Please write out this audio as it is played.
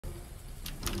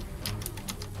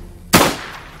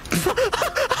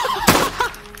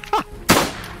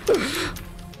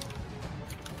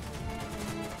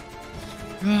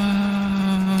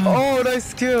Oh,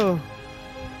 nice kill.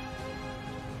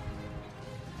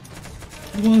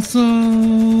 What's up?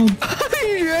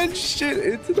 You ran shit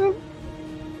into them.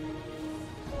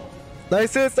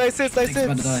 Nice hits, nice hits, nice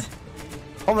About to die. hits.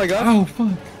 Oh my god. Oh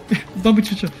fuck! Dummy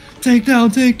chicha. Take down,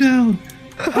 take down.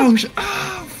 Oh shit!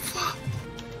 Oh fuck!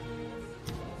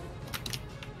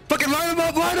 Fucking line him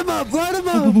up, line him up, line him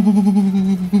up.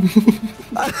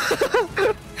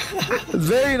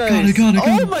 Very nice. Got it.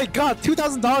 Oh my god,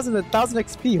 $2,000 and 1,000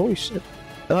 XP. Holy shit.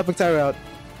 I'll have a tire out.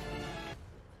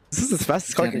 This is as fast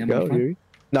as car can go, dude.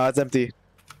 No, it's empty.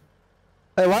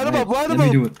 Hey, line him up, line him up. Let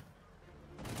me do it.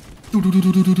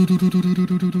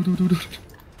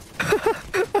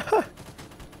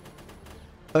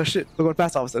 Oh shit, we're going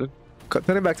fast all of a sudden.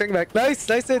 Turning back, turning back. Nice,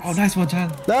 nice hits. Oh, nice one,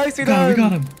 Chan. Nice, We got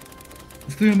him.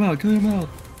 Let's clear him out, clear him out.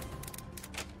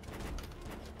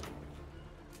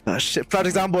 Oh shit,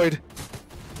 Project Zomboid.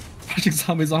 Project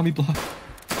Zombie block.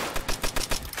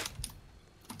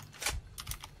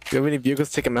 Do you have any vehicles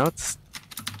to take him out? Just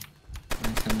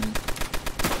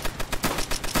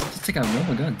take out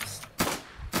normal guns.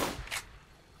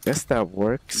 Guess that You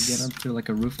works. get up to like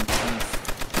a roof like that.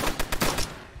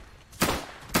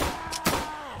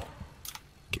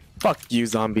 Fuck you,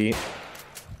 zombie.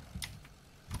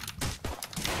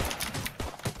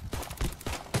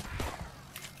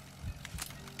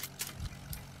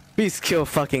 Please kill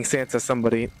fucking Santa,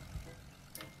 somebody.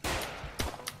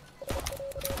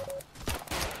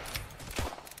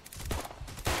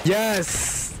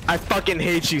 Yes! I fucking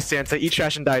hate you, Santa. Eat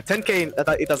trash and die. 10k,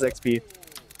 8,000 XP.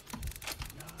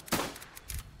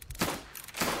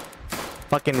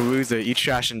 Fucking loser. Eat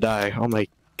trash and die. Oh my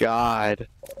god.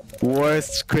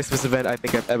 Worst Christmas event I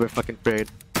think I've ever fucking played.